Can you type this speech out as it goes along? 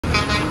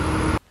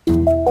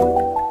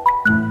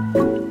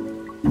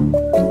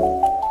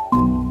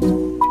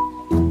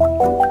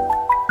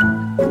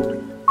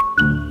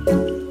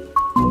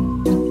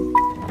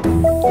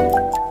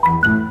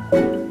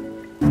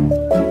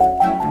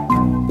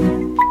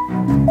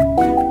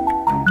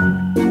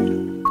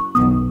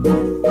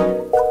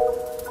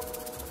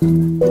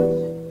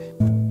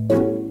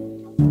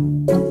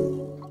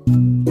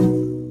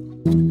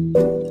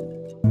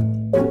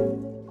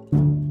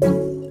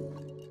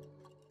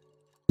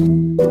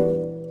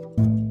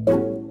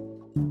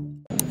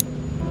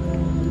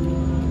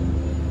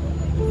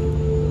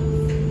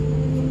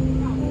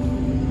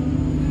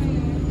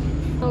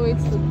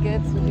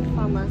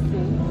pharmacy.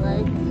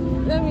 Like,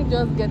 let me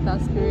just get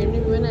aspirin.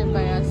 Maybe when I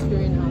buy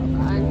aspirin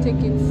and take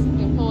it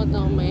and pour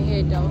down my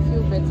head, I'll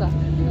feel better.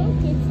 Don't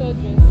take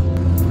surgery.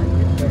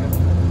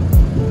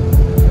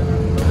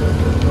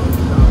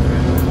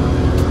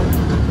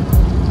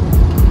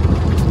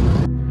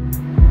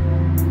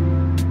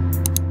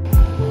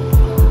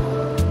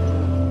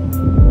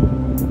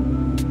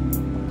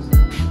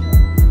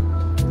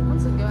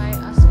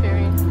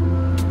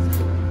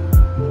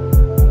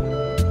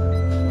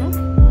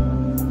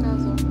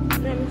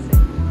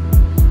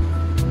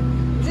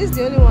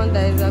 The only one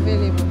that is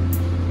available.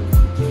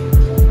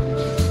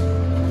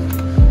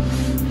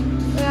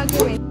 Oh, yeah,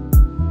 give me.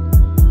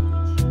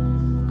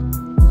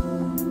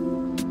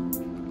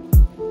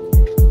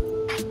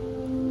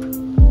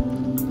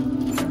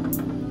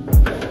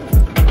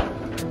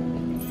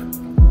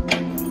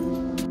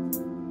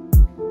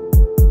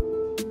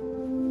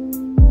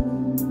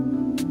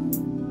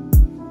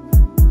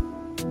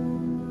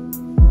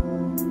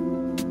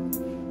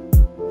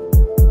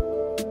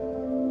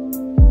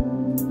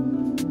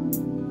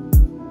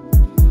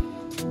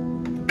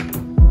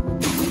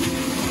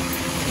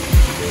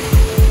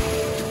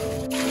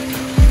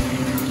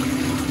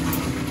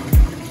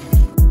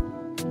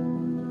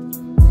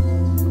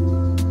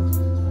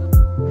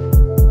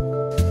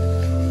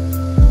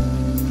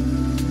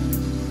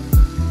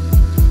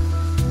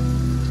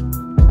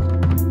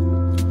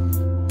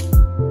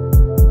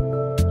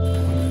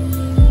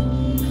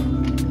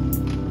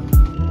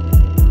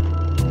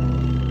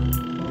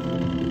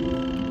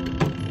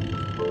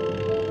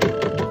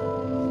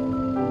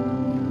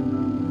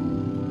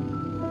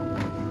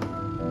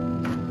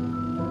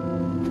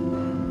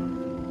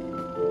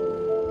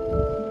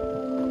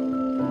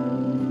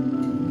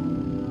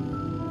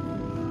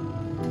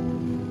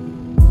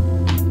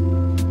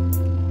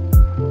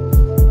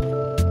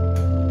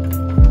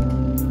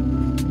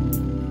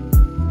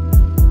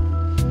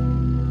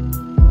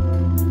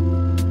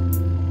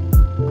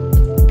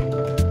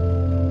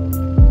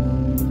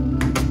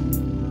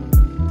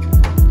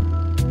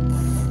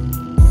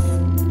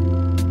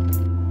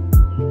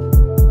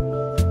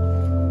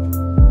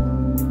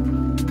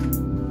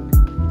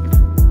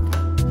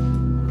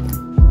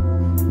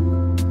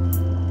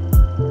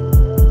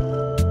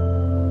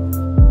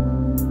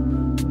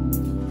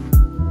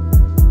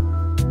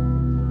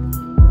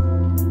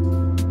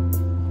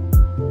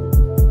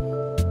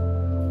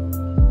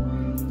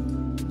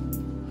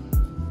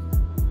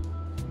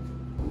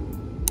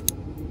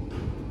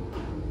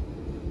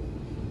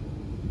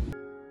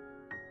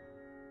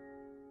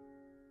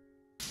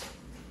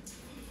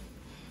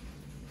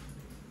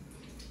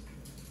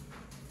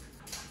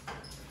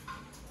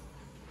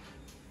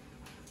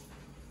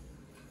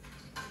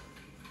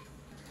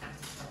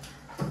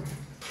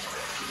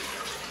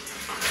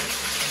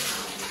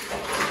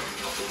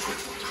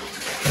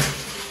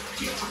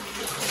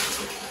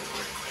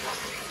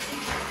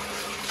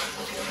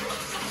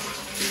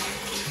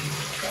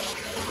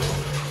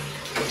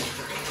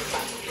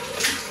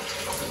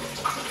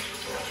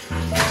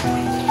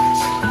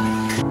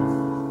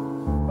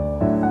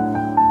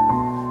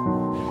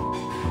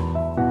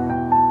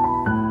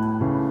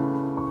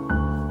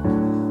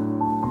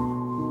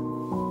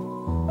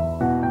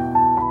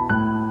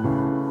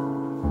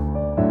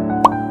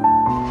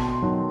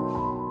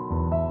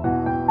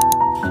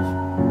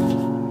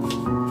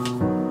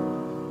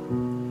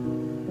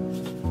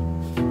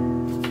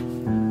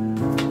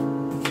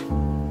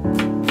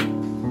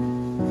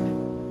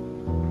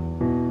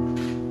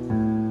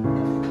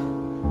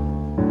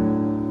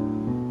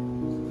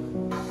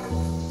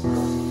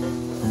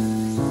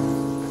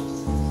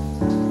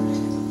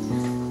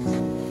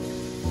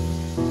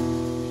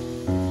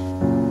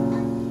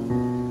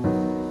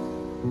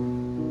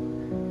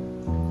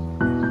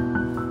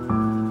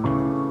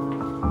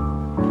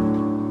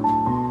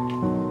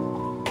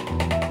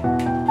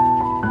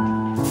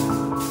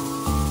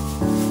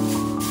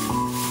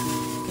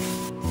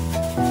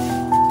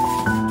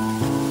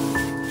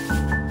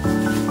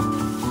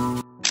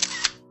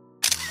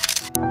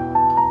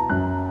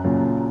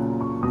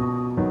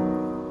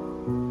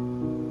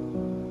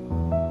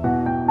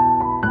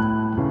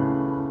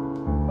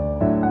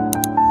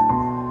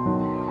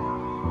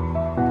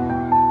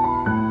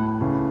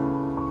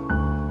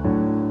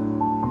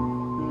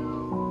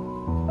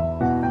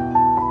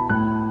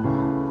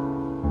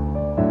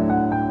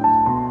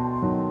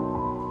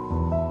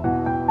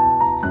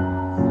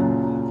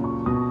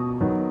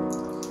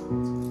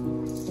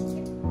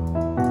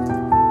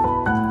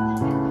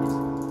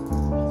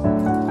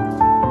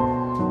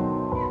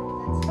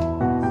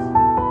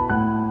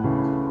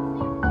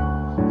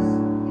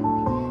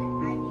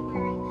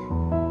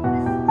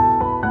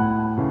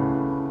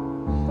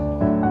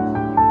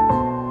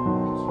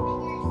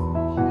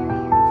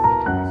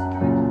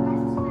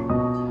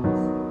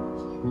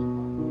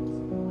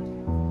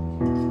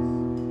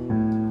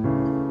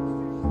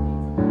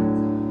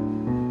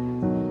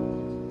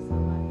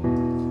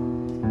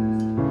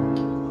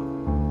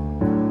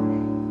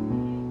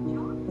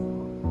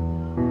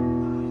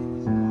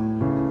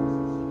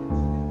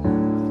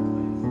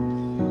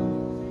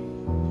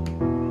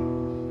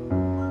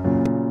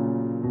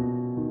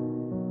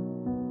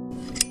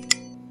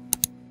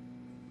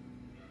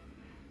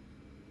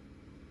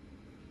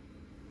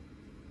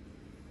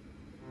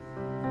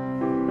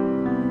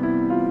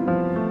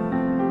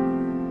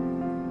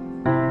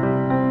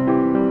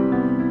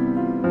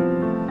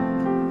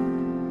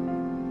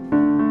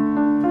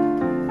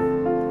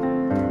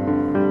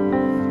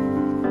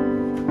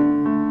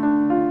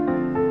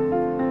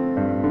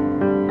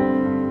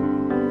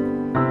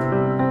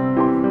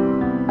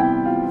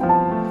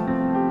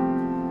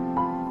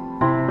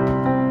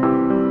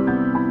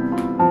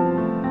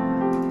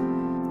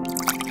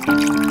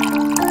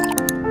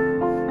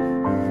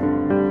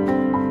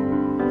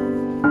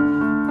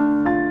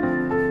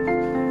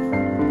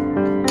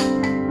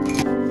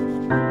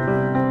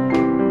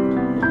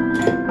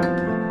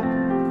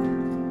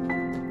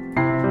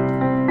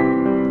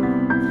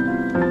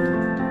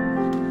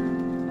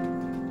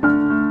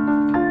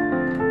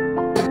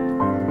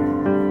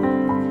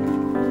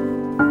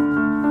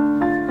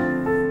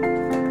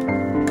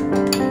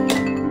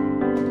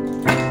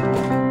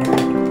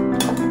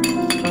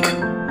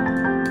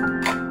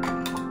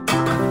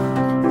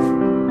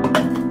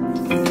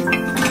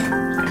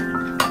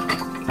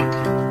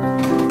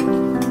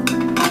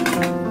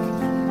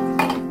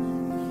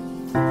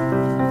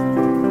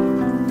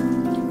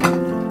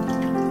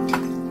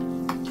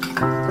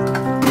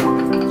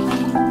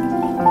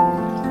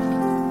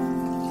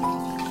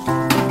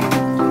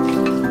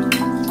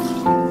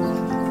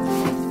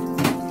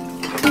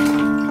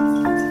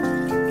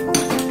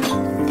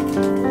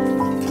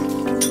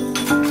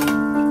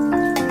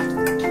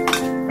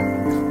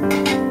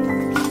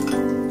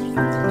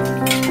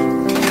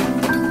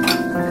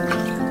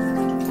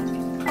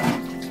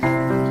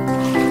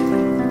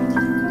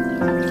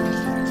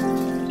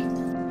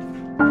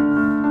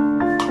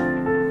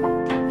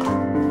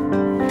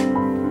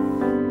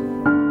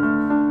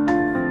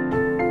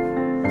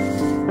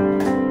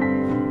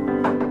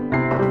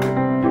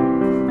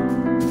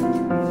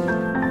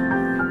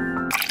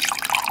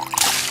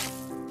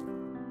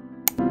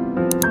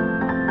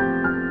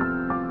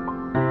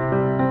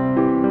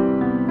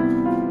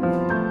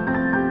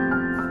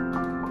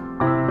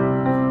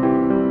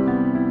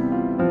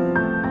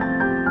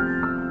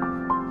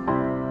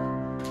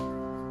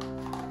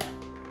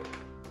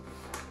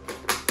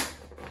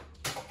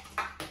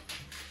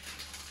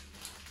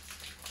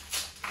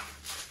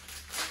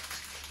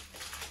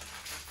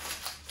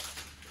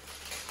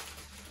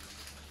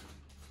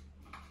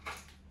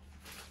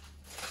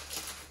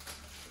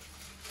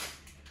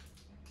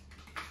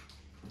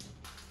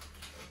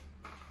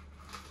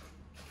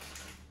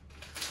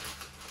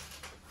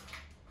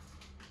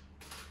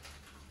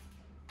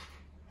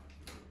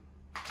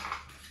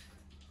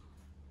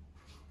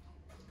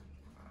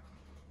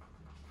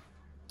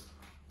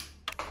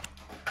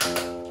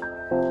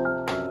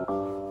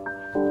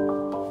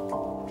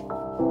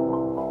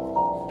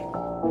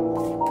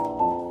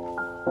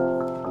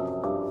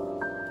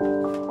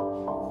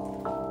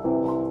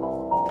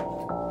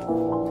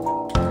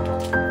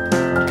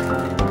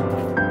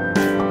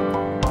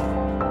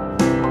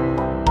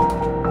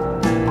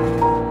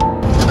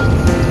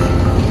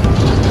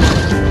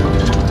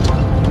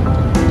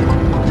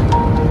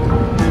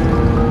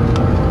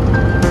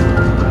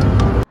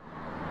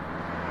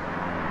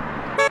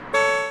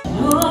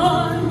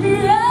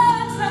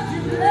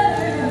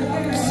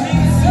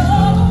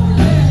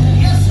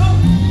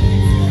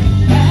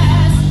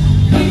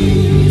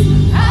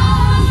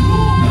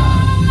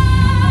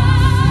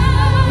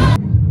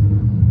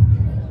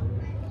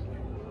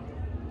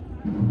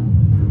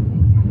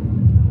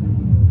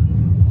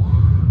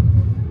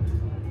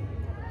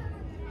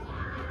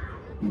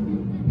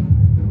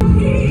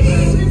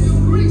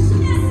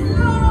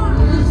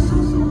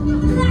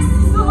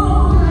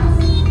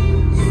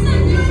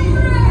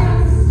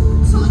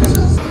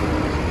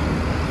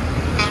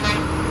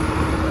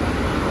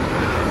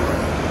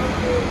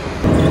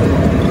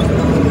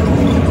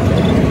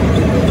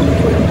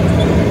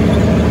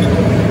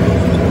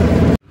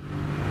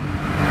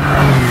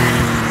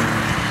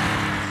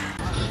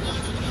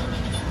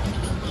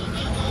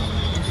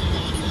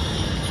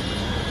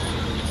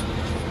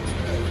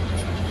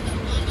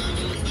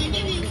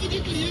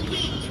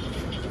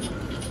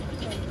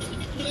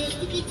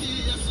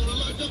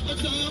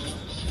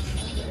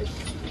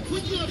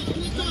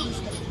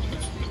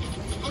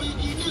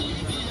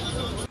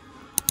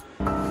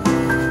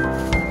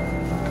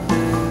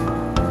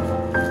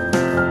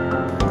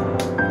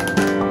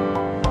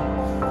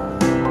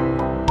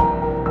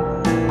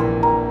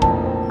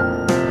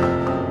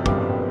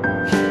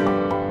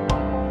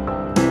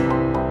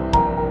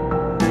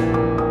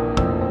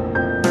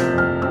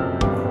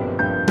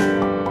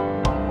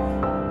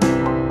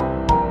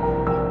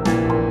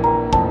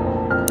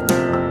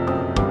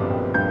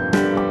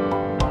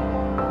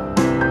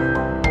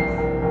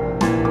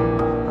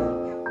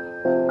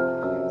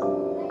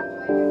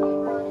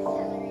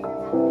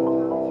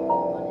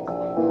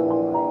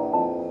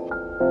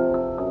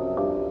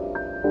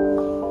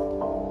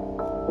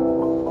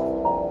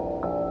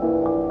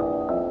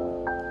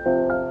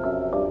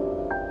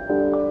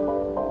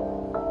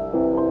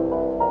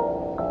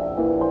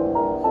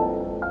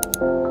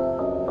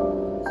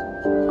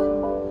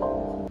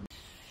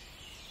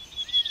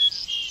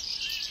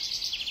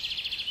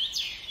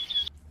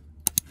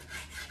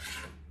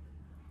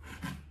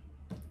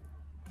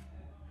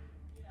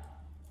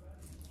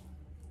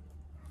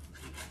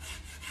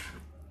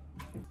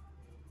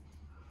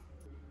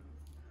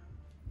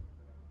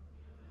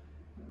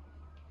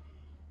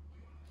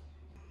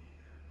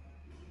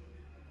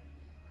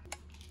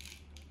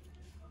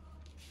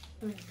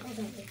 I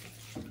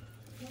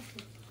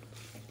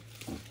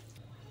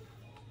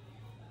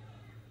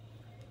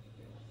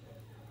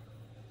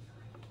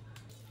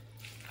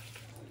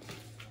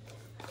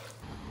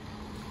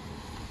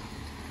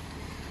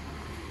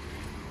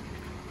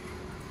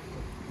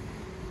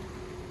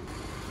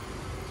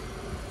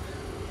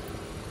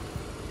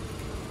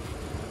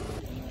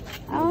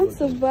want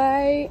to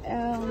buy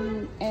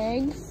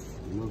eggs.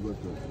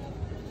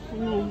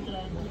 No.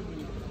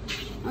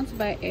 I want to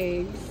buy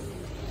eggs.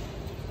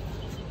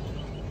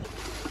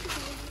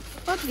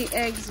 But the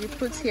eggs you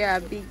put here are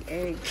big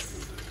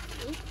eggs.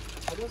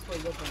 I just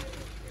forgot.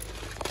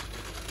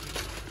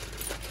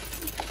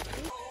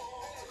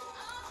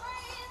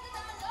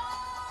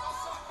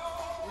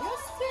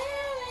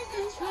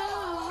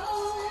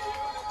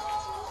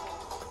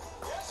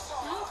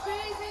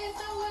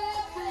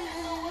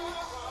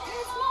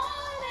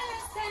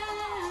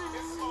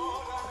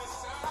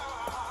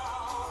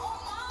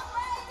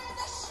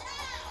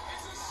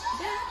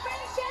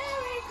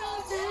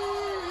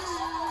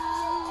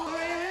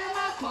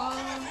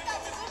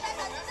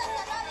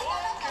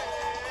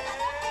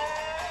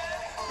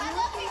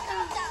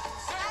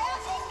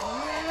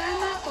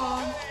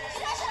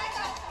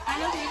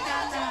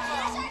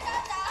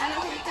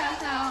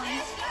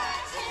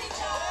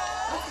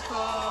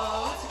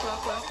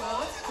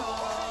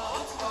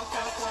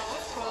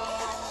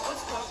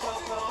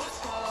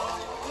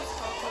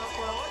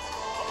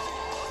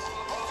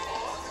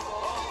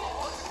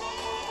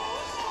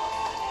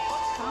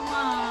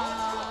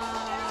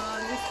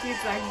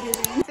 Kids are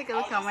getting. Take a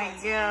look at my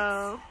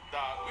girl.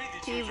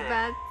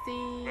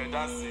 We're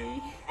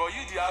dancing, but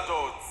you the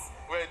adults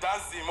were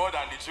dancing more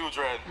than the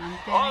children.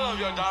 All of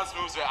your dance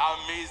moves were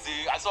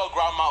amazing. I saw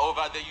grandma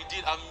over there. You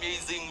did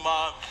amazing,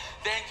 mom.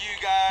 Thank you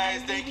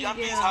guys. Thank you. And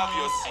please have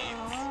your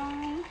seats.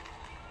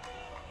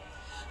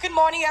 Good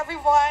morning,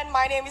 everyone.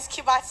 My name is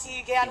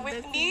Kibati Ige, and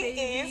with me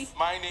is...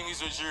 My name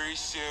is Ojiri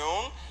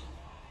Seun.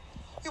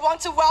 We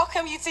want to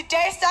welcome you to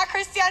Daystar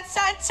Christian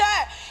Center.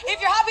 If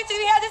you're happy to be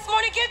here this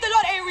morning, give the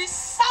Lord a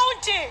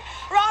resounding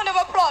round of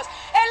applause.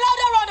 A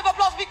louder round of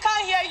applause. We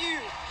can't hear you.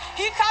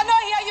 He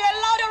cannot hear you. A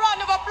louder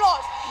round of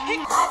applause.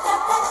 I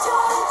got that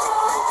joy,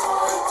 joy,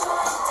 joy,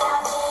 joy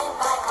down in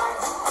my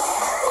heart.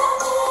 Down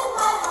in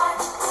my heart.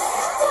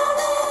 Down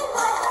in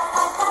my heart.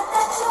 I got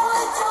that joy,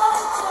 joy,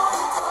 joy,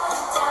 joy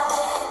down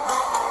in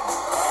my heart.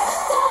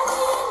 Down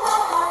in my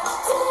heart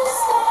to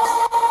stay.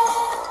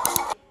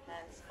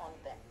 Hands on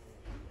them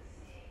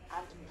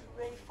and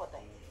pray for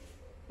them.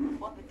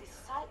 But the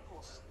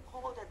disciples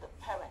scolded the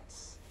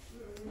parents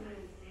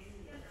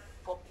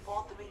for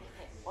bothering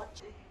him. What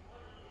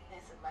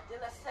Nelson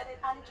Mandela said it,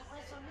 and it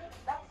resonates.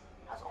 That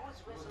has always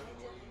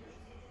resonated with me.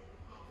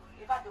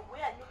 In fact, the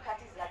way I look at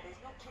it is that there's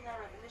no keener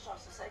revelation of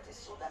society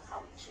so that how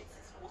it treats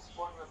its most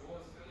vulnerable.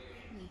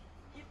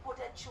 He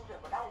quoted children,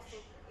 but I would say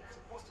it's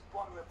most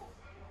vulnerable.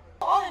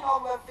 All in all,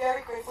 we're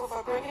very grateful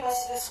for bringing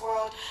us to this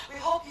world. We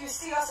hope you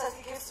see us as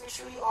the gifts we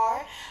truly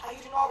are, and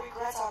you do not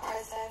regret our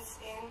presence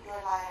in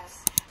your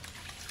lives.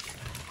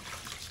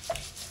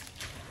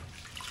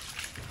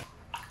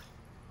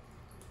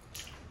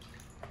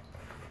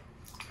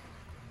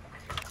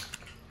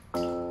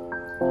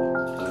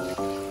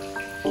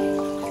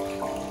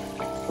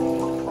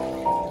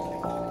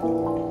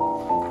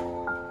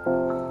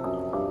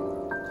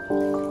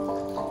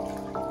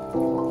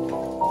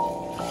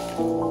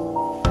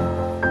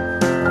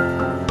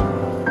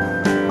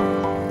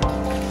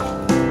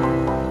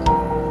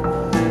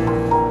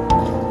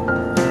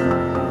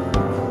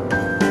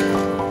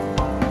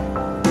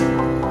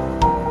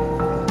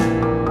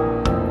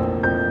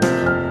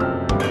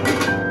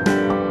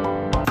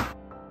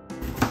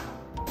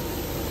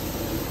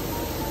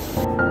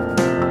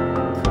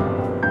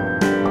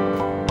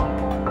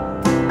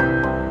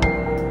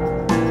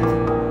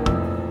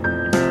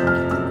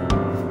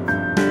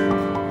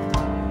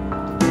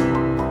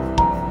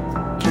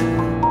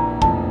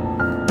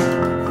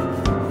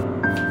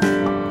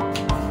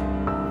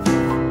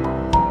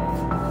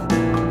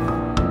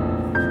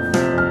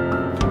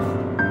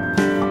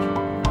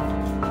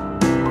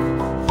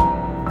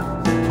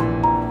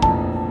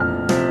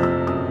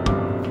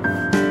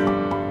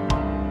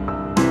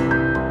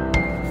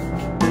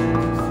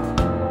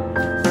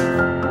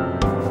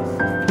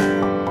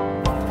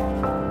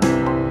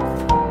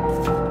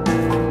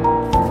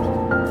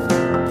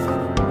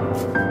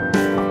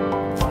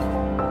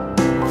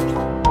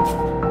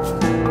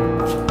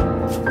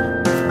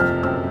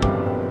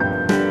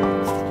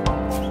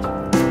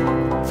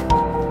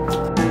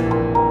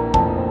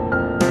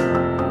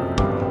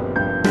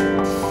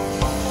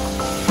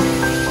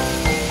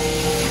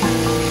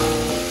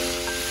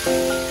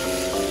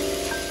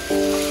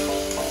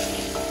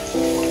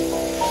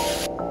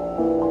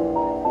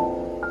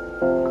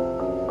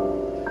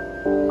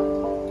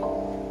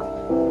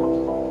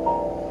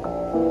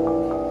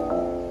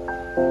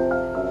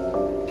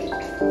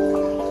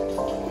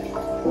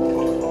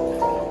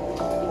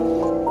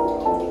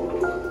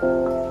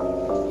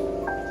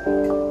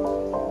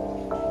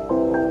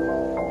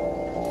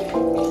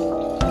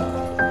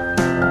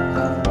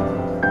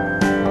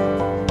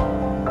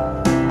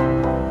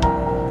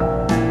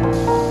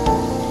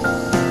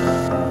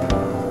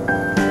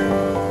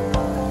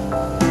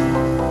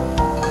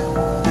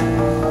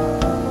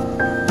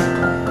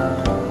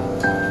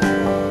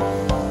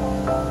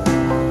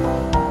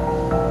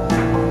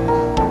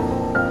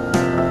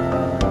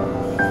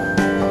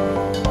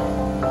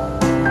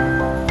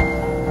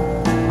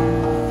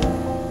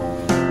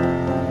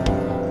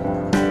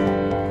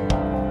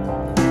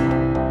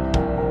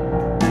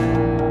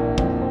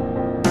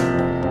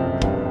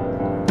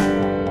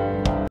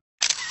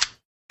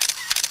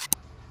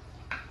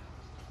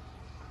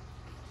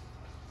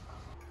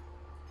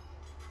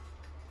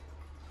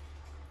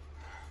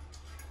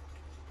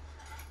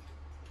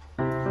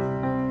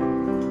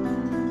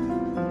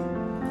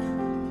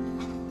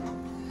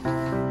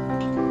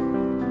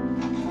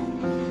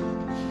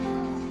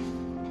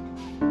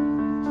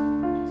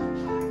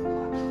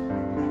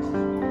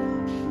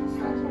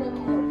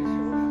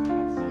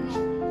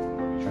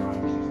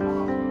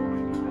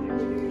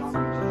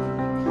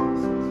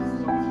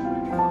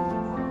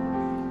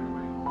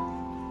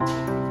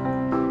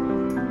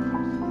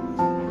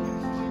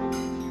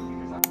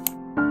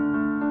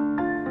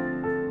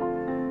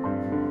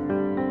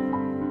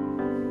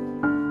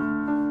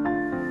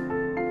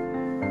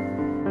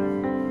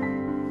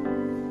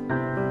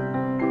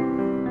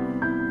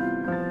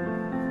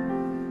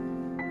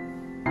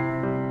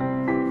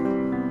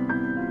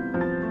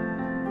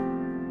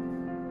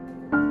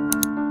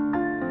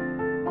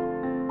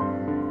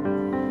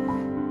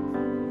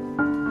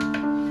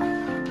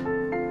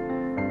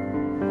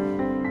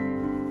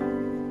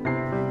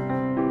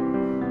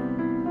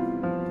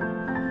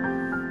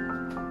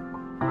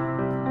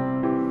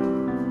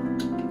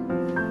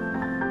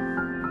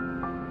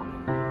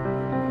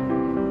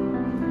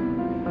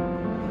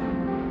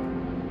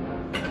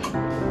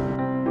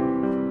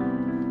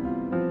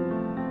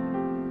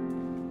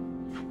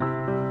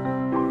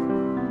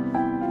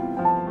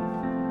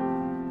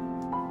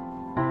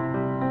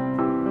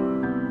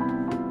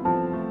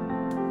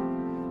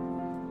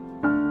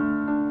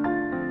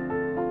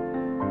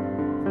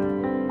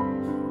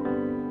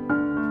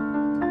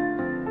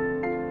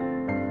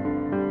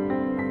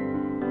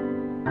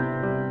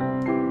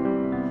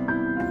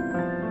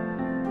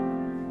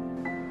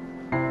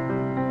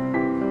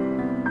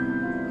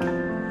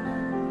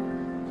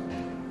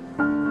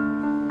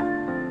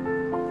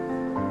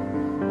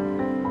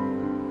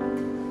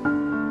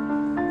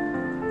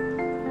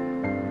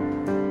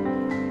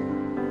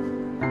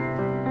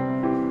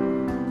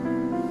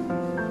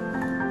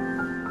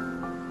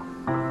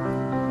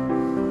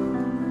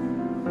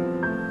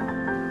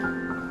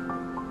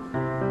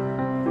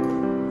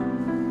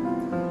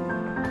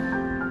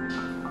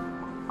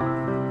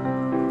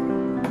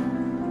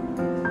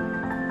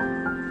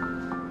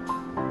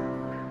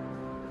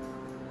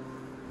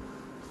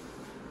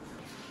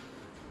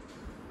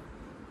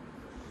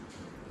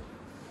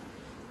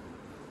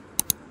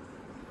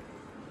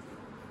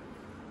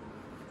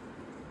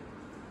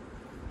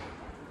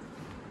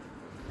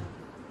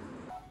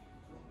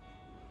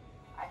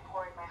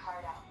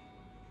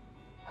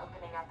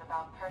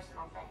 about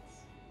personal things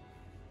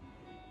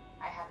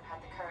I hadn't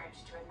had the courage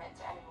to admit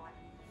to anyone.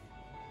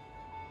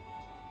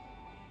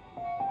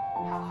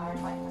 How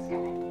hard life was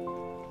getting.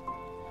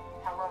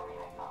 How lonely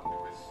I felt.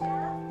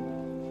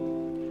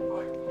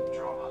 Like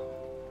drama.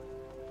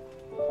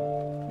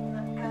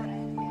 I'm glad I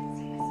didn't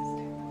see my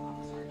sister while I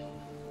was working.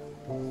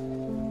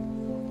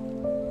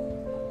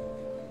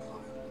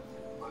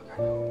 Look, I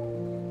know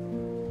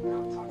we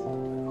talked a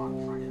little bit on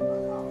Friday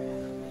about how we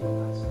ended up making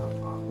that stuff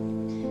up.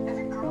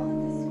 Every girl in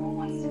this school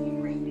wants to be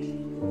raped.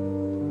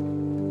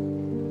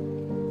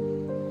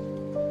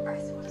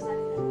 Bryce, what does that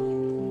even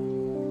mean?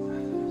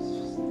 It's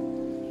just,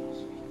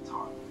 we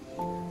talked.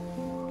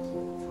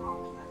 What's wrong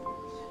with that?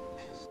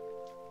 Pissed.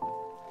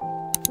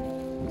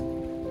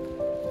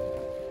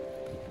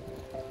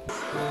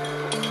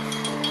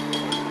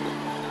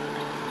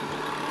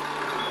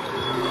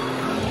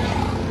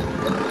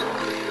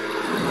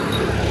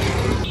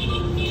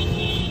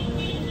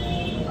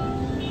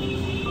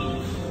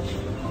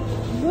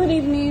 Good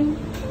evening.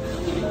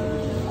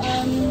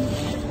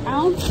 I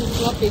want to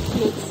drop a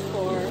clothes